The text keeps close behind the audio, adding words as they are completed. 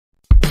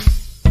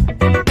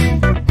Today we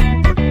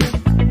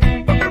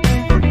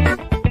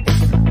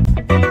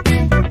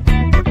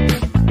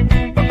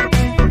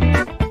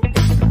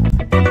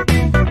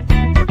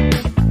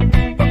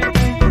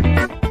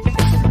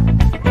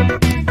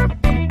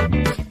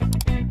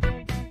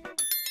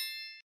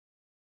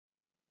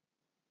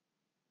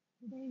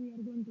are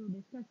going to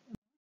discuss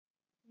about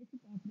basic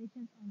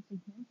operations on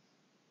signals.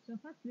 So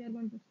first we are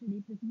going to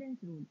study precedence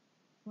rule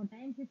for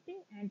time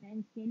shifting and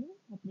time scaling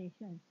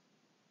operations.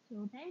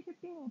 So time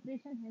shifting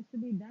operation has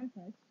to be done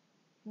first,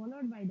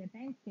 followed by the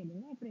time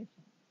scaling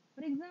operation.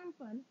 For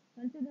example,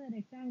 consider a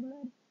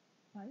rectangular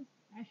pulse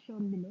as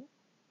shown below.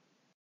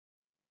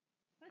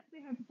 First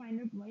we have to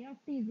find out y of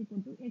t is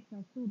equal to x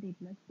of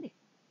 2t plus 3.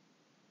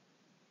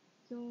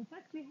 So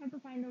first we have to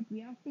find out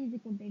v of t is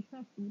equal to x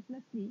of t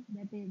plus 3,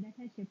 that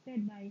has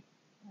shifted by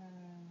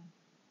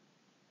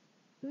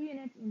 2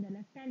 units in the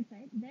left hand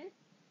side. Then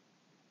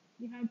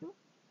we have to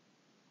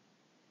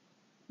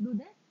do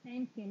the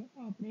time scaling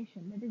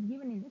operation that is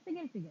given in the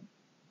second figure.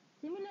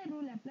 Similar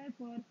rule apply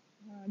for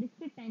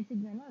discrete time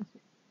signal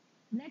also.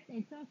 Let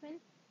x of n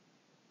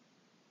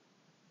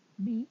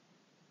be,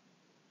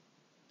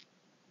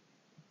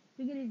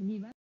 figure is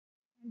given,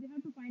 and we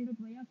have to find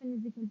out y of n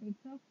is equal to x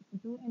of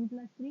 2n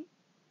plus 3.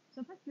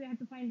 So first we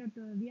have to find out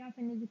v of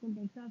n is equal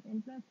to x of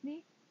n plus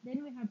 3.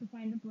 Then we have to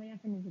find out y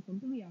of n is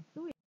equal to v of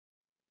 2.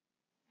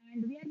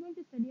 And we are going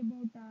to study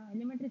about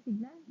elementary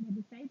signal, that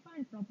is type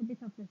and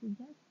properties of the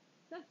signal.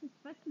 So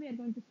first we are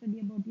going to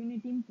study about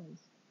unit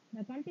impulse.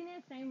 The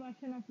continuous time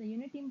version of the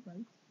unit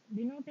impulse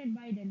denoted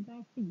by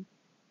delta of t,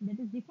 that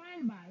is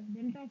defined by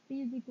delta of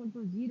t is equal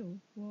to 0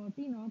 for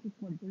t not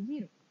equal to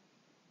 0.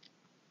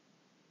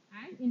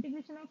 And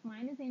integration of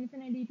minus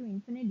infinity to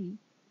infinity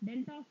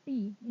delta of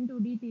t into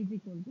dt is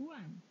equal to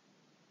 1.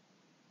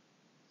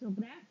 So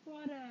graph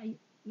for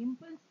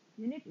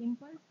unit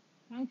impulse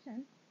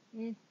function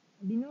is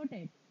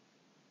denoted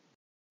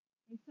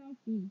x of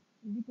t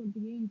is equal to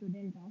a into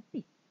delta of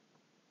t.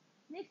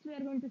 Next we are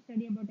going to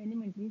study about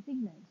elementary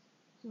signals.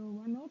 So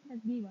one note has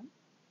given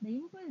the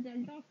impulse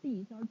delta of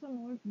t is also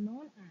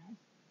known as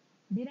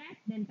Dirac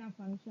delta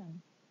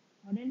function,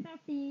 or delta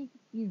of t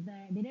is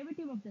the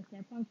derivative of the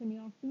step function a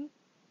of t,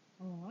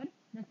 or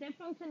the step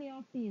function a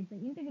of t is the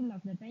integral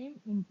of the time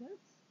impulse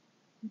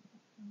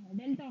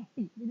delta of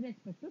t with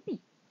respect to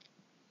t.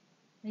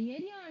 The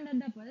area under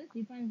the pulse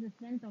defines the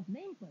strength of the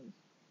impulse,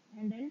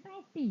 and delta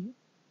of t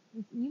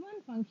is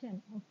even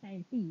function of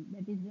time t,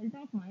 that is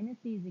delta of minus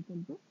t is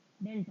equal to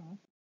delta of,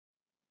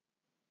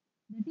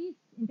 that is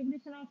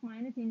integration of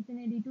minus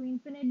infinity to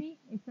infinity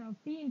x of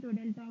t into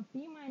delta of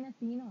t minus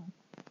t naught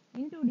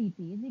into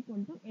dt is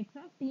equal to x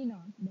of t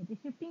naught, that is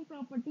shifting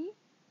property.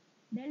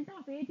 Delta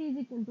of a t is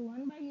equal to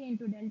 1 by a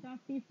into delta of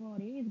t for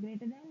a is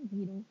greater than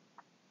 0.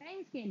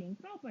 Time scaling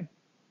property.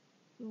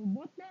 So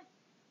both the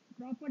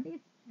properties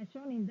are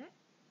shown in the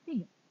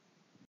figure.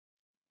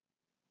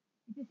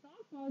 It is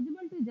not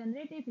possible to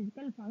generate a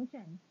physical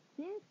function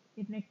since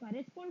it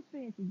corresponds to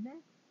a signal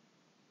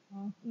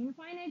of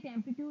infinite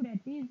amplitude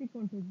at t is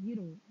equal to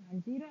 0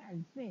 and 0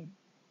 elsewhere.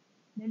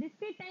 The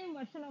discrete time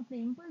version of the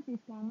impulse is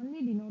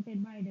commonly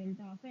denoted by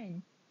delta of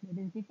n, that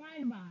is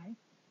defined by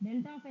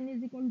delta of n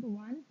is equal to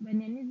 1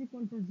 when n is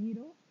equal to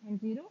 0 and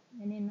 0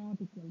 when n not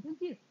equal to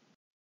 0.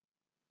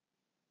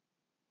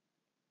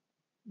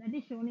 That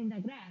is shown in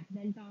the graph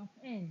delta of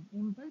n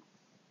impulse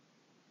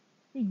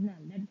signal,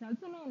 that is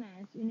also known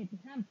as unit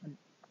sample.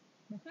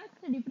 The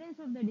first difference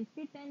of the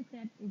discrete time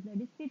step is the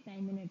discrete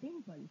time unit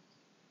impulse,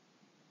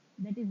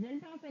 that is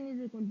delta of n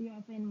is equal to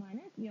of n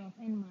minus e of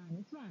n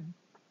minus 1.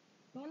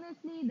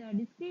 Conversely, the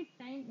discrete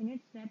time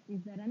unit step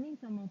is the running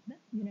sum of the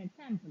unit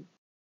sample.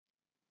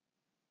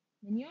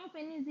 When e of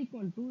n is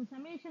equal to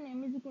summation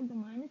m is equal to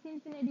minus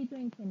infinity to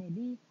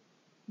infinity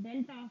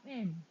delta of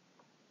m,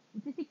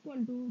 which is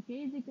equal to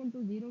k is equal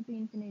to 0 to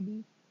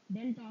infinity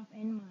delta of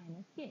n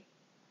minus k.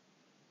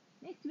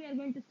 Next we are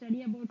going to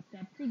study about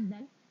step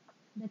signal.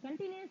 The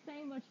continuous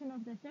time version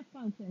of the step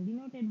function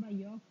denoted by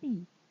u of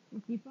t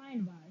is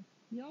defined by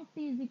u of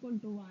t is equal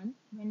to 1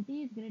 when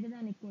t is greater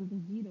than equal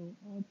to 0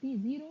 or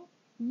t0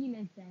 t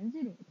less than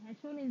 0 as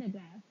shown in the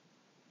graph,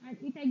 and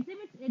it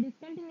exhibits a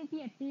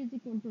discontinuity at t is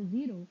equal to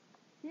 0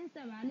 since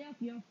the value of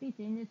u of t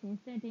changes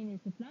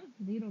instantaneously from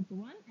 0 to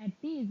 1 at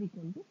t is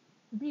equal to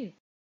 0.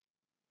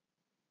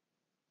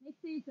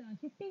 Next is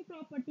shifting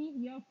property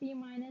u of t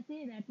minus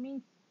a, that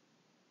means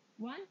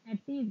 1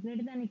 at t is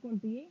greater than equal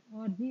to a,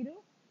 or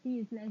 0 t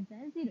is less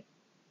than 0.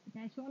 It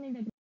has shown in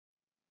the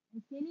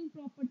scaling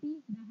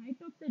property, the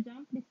height of the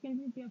jump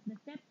discontinuity of the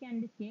step can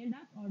be scaled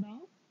up or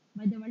down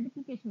by the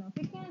multiplication of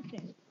a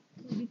constant.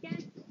 So we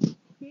can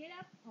scale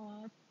up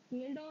or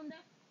scale down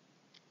the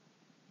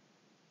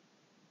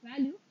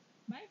value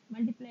by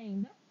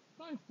multiplying the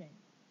constant.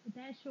 It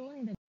has shown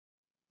in the,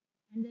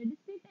 and the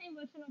discrete time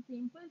version of the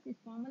impulse is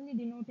commonly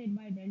denoted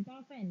by delta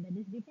of n, that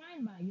is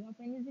defined by u of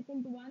n is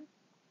equal to 1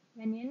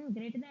 when n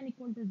greater than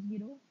equal to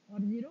 0 or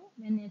 0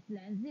 when s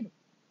less 0.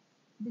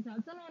 It is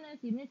also known as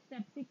unit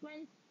step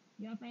sequence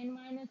u of n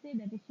minus a,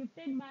 that is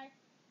shifted by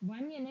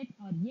 1 unit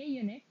or a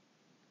unit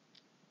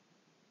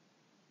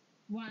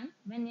 1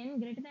 when n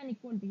greater than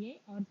equal to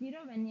a or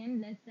 0 when n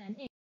less than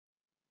a.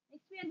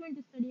 Next we are going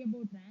to study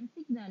about ramp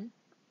signal.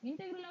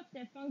 Integral of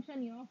step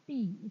function u of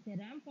t is a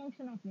ramp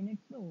function of unit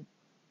slope.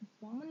 It's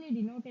commonly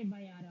denoted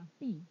by r of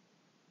t,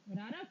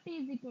 where r of t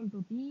is equal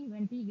to t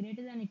when t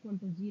greater than equal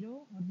to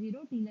 0 or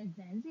 0 t less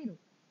than 0.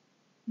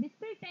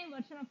 Discrete time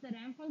version of the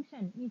ramp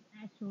function is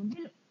as shown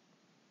below.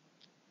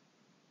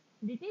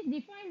 It is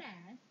defined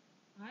as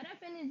r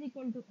of n is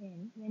equal to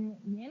n when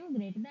n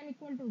greater than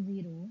equal to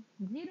 0,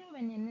 0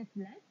 when n is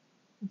less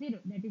 0.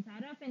 That is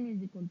r of n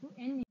is equal to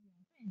n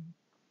of n.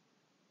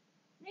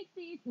 Next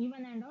is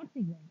even and odd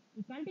signal.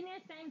 The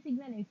continuous time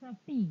signal x of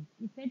t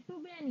is said to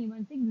be an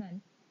even signal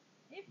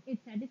if it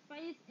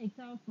satisfies x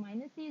of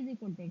minus t is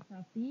equal to x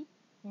of t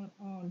for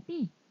all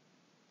t.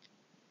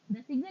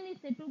 The signal is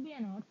said to be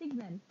an odd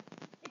signal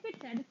if it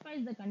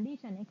satisfies the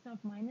condition x of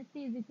minus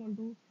t is equal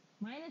to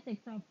minus x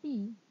of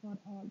t for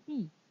all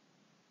t.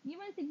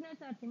 Even signals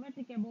are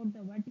symmetric about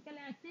the vertical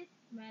axis,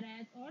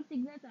 whereas odd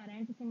signals are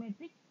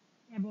antisymmetric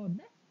about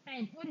the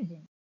time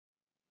origin.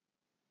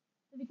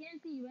 So we can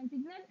see even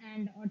signal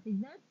and odd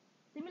signals.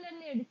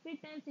 Similarly, a discrete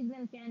time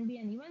signal can be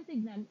an even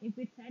signal if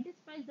it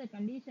satisfies the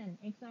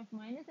condition x of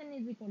minus n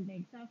is equal to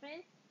x of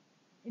n.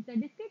 If the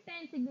discrete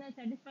time signal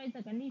satisfies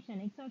the condition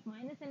x of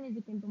minus n is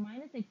equal to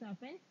minus x of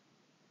n,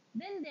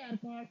 then they are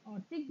called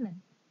odd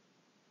signals.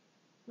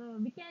 So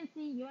we can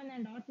see even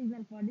and odd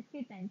signal for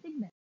discrete time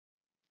signal.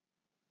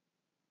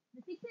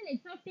 The signal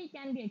x of t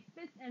can be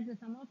expressed as the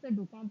sum of the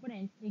two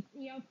components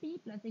xe of t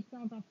plus x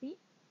naught of t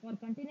for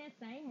continuous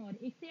time, or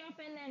xe of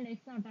n and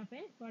x naught of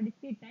n for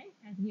discrete time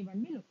as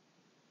given below.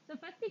 So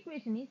first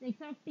equation is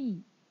x of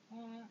t,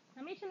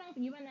 summation of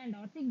even and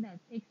odd signals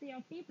xe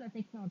of t plus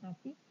x naught of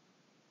t.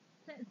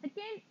 So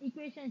second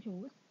equation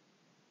shows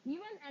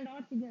even and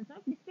odd signals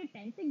of discrete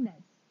time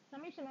signals,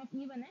 summation of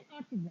even and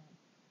odd signals.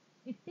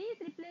 If t is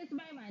replaced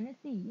by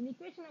minus t in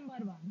equation number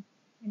 1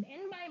 and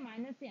n by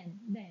minus n,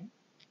 then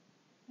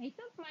x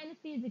of minus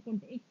t is equal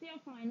to x of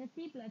minus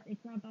t plus x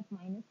naught of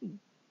minus t.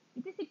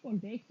 It is equal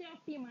to x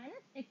of t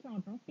minus x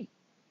naught of t.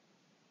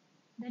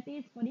 That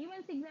is, for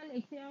even signal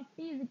x of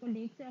t is equal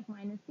to x of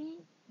minus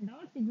t, and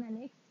odd signal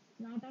x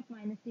naught of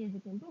minus t is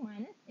equal to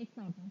minus x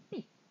naught of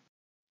t.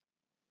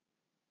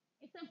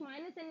 X of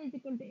minus n is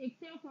equal to x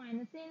of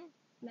minus n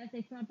plus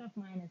x naught of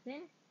minus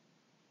n,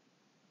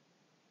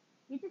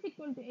 which is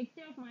equal to x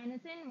of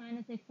minus n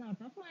minus x naught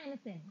of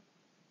minus n.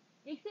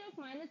 X of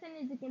minus n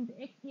is equal to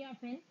x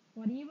of n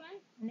for even,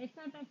 and x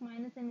naught of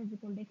minus n is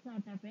equal to x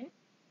naught of n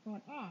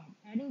for odd.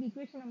 Adding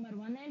equation number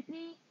 1 and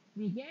 3,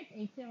 we get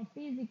x of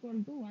t is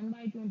equal to 1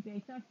 by 2 into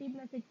x of t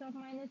plus x of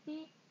minus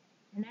t.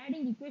 And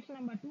adding equation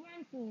number 2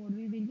 and 4,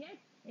 we will get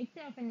x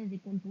of n is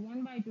equal to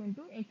 1 by 2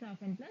 into x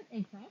of n plus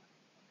x of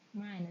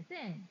minus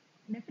n.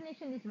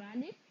 Definition is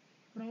valid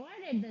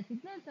provided the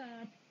signals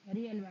are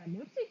real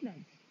valued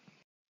signals.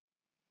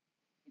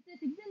 If the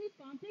signal is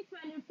complex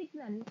valued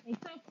signal, x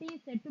of t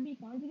is said to be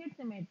conjugate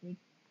symmetric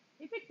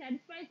if it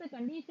satisfies the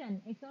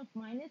condition x of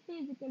minus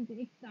t is equal to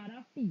x star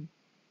of t,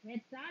 where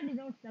star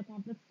denotes the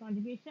complex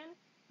conjugation.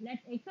 Let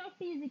x of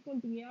t is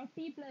equal to a of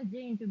t plus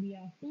j into b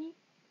of t.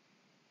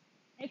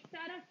 X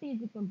star of t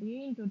is equal to a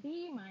into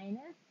t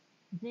minus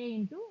j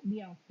into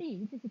b of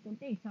t, which is equal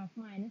to x of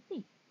minus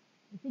t.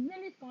 The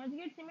signal is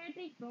conjugate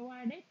symmetric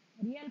provided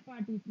real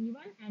part is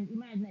even and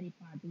imaginary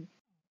part is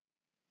odd.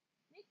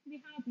 Next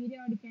we have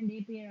periodic and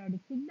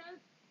aperiodic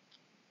signals.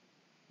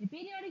 A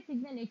periodic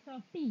signal x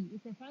of t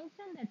is a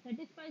function that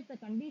satisfies the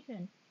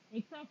condition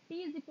x of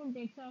t is equal to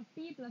x of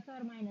t plus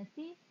or minus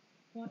t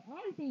for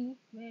all t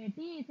where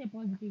t is a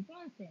positive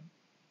constant.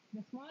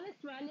 The smallest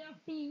value of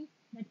t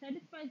that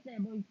satisfies the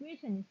above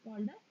equation is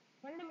called the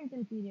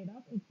fundamental period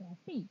of x of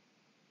t.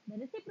 The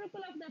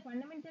reciprocal of the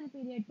fundamental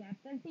period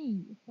capital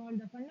T is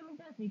called the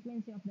fundamental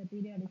frequency of the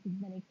periodic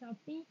signal x of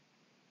t.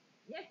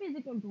 F is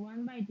equal to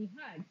 1 by t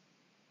hertz.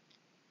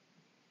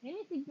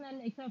 Any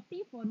signal x of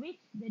t for which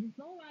there is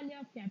no value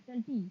of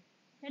capital T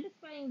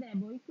satisfying the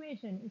above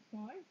equation is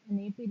called an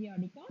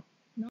aperiodic or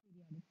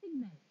non-periodic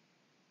signal.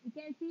 We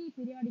can see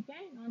periodic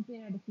and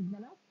non-periodic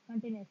signal of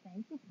continuous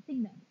time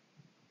signal.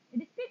 A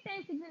discrete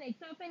time signal x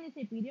of n is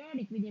a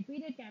periodic with a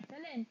period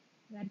capital N,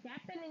 where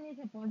capital N is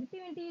a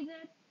positive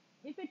integer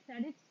if it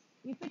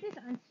is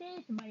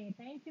unchanged by a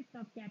time shift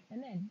of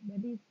capital N.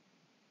 That is,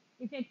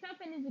 if x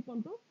of n is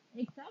equal to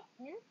x of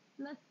n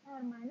plus or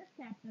minus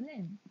capital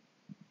N.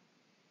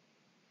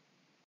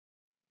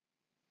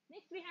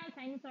 Next we have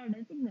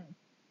sinusoidal signals.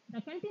 The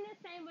continuous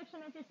time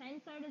version of a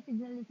sinusoidal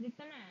signal is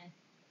written as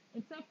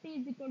x of t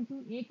is equal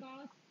to a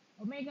cos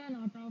omega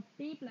naught of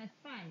t plus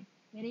phi,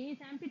 where a is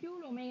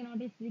amplitude, omega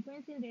naught is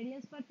frequency in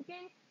radians per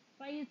second,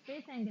 phi is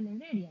phase angle in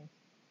radians.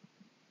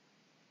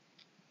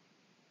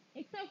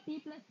 X of t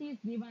plus t is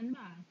given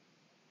by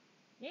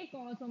a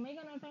cos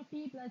omega naught of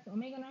t plus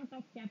omega naught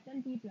of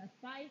capital T plus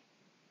phi,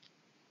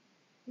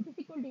 which is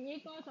equal to a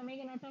cos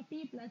omega naught of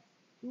t plus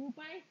 2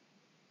 pi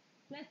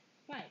plus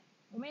phi.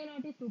 Omega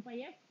naught is 2 pi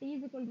f, t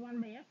is equal to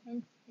 1 by f,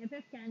 hence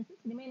ff cancels,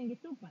 remaining is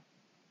 2 pi.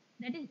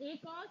 That is a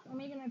cos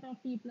omega naught of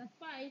t plus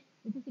phi,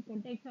 which is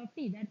equal to x of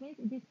t. That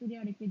means it is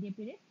periodic with a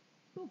period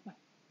 2 pi.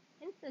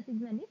 Hence the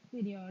signal is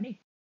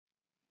periodic.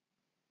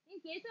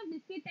 In case of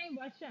discrete time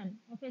version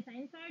of a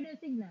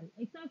sinusoidal signal,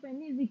 x of n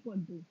is equal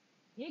to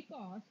a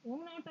cos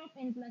omega naught of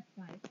n plus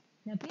phi.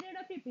 The period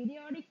of a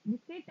periodic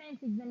discrete time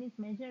signal is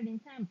measured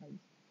in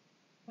samples.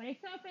 For x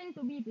of n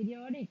to be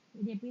periodic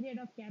with a period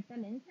of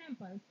capital N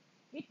samples,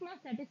 it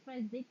must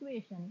satisfy the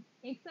equation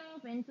x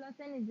of n plus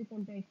n is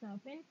equal to x of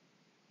n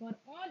for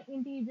all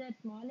integers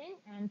small n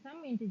and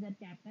some integer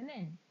capital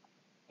N.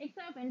 X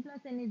of n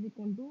plus n is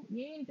equal to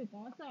a into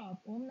cos of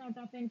omega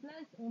naught of n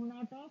plus omega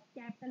naught of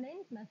capital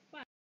N plus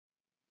phi.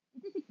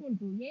 It is equal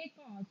to a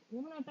cos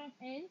omega naught of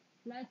n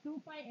plus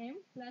 2 pi m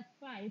plus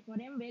phi for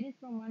m varies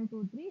from 1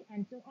 to 3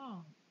 and so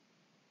on.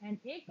 And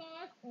a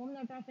cos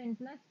omega naught of n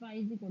plus phi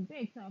is equal to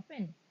x of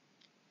n.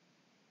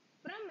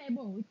 From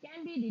above, it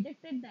can be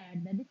deducted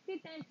that the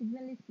discrete time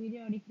signal is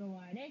periodic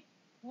provided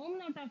omega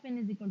naught of n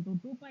is equal to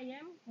 2 pi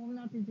m, omega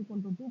naught is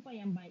equal to 2 pi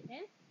m by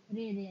n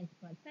radians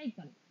per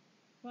cycle.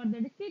 For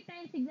the discrete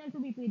time signal to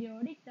be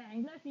periodic, the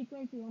angular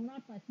frequency omega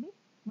naught must be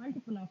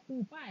multiple of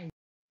 2 pi.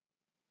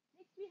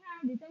 Next we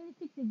have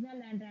deterministic signal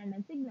and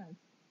random signals.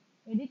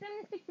 A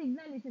deterministic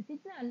signal is a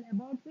signal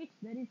about which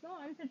there is no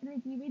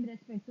uncertainty with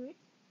respect to its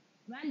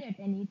value at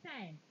any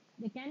time.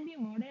 They can be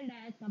modeled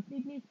as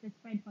completely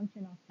specified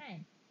function of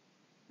time.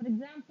 For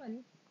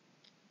example,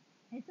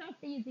 S of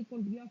t is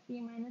equal to u of t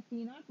minus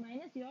t naught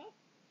minus u of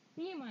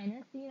t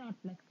minus t naught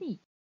plus t.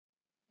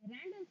 A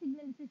random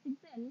signal is a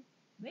signal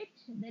which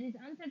there is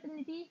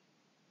uncertainty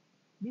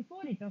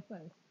before it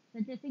occurs.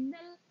 Such a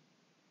signal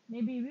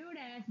may be viewed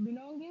as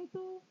belonging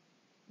to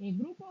a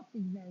group of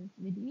signals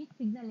with each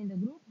signal in the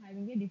group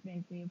having a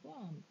different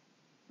waveform.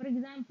 For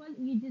example,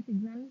 each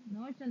signal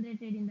not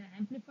generated in the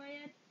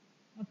amplifier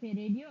of a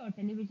radio or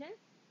television.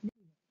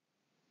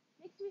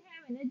 Next we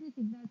have energy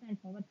signals and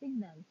power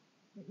signals.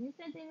 The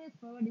instantaneous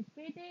power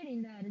dissipated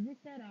in the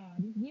resistor R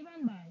is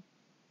given by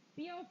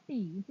P of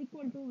t is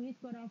equal to V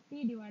square of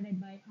t divided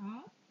by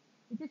R,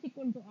 which is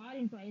equal to R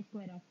into I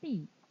square of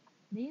t.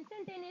 The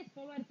instantaneous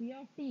power P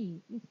of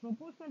t is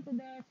proportional to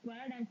the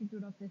squared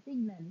amplitude of the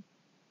signal.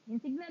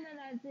 In signal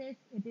analysis,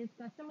 it is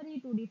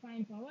customary to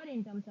define power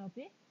in terms of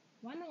a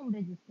 1 ohm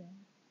resistor.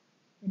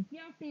 Then P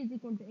of t is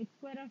equal to x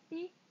square of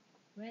t,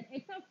 where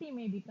x of t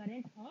may be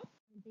current or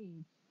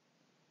voltage.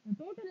 The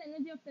total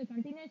energy of the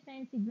continuous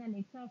time signal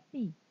x of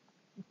t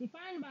is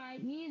defined by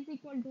E is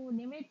equal to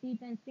limit t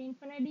tends to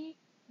infinity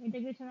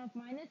integration of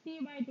minus t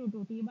by 2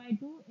 to t by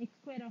 2 x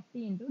square of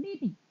t into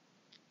dt.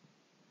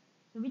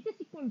 So which is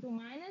equal to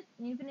minus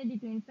infinity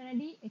to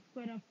infinity x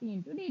square of t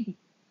into dt.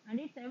 And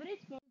its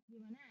average power is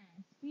given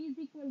as P is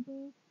equal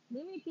to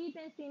limit t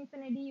tends to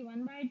infinity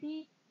 1 by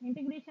t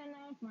integration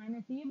of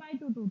minus t by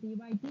 2 to t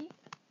by t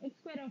x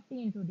square of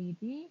t into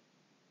dt,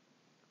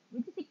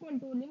 which is equal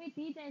to limit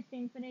t tends to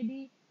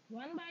infinity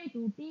 1 by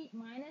 2t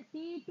minus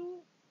t2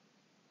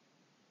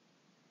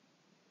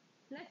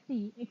 plus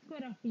t x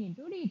square of t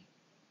into dt.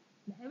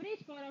 The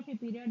average power of a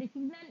periodic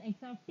signal x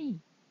of t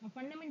of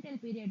fundamental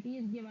period t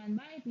is given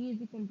by P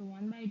is equal to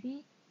 1 by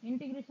t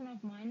integration of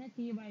minus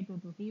t by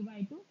 2 to t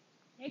by 2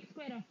 x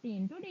square of t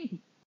into dt.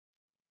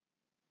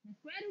 The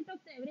square root of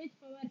the average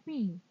power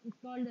P is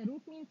called the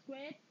root mean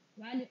square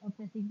value of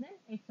the signal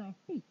x of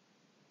t.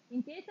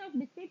 In case of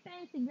discrete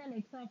time signal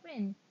x of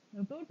n,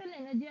 the total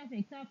energy of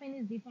x of n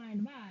is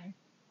defined by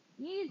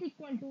E is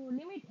equal to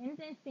limit n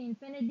tends to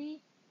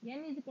infinity,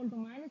 n is equal to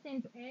minus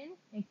n to n,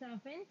 x of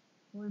n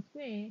whole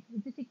square,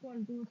 which is equal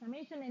to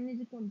summation n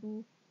is equal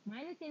to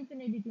minus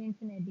infinity to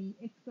infinity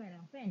x square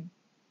of n.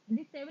 And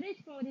this average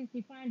power is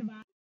defined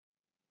by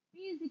P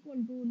is equal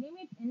to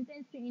limit n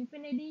tends to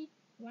infinity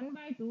 1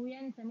 by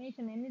 2n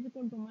summation n is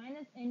equal to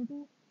minus n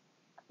to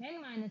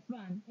n minus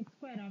 1 x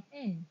square of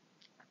n.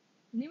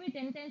 Limit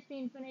n tends to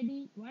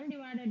infinity 1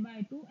 divided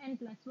by 2n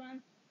plus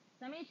 1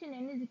 summation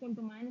n is equal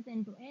to minus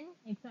n to n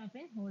x of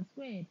n whole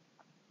square.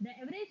 The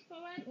average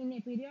power in a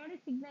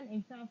periodic signal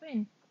x of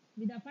n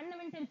with a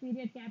fundamental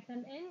period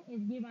capital N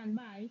is given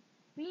by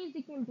P is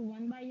equal to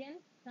 1 by n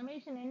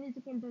summation n is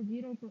equal to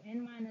 0 to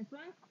n minus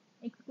 1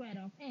 x square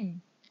of n.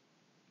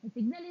 A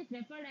signal is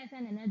referred as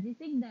an energy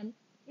signal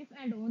if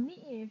and only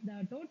if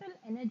the total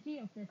energy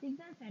of the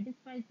signal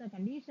satisfies the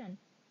condition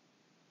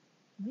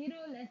 0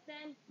 less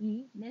than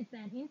E less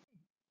than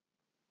infinity.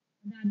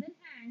 On the other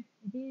hand,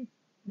 it is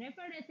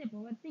referred as a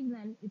power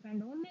signal if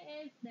and only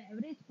if the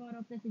average power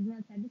of the signal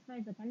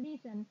satisfies the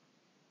condition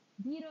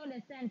 0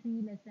 less than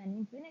t less than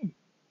infinity.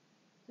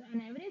 So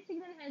an average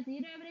signal has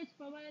zero average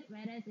power,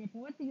 whereas a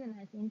power signal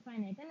has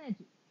infinite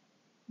energy.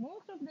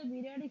 Most of the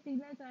periodic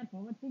signals are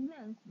power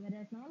signals,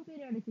 whereas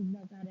non-periodic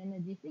signals are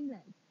energy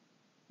signals.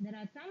 There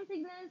are some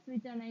signals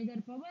which are neither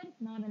power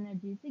nor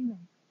energy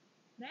signals.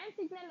 Ramp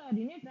signal or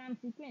unit ramp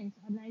sequence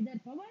are neither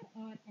power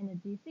or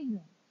energy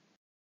signals.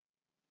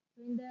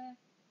 So in the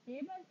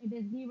table, it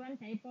is given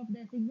type of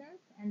the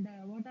signals and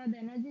what are the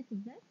energy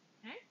signals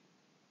and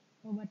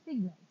power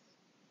signals.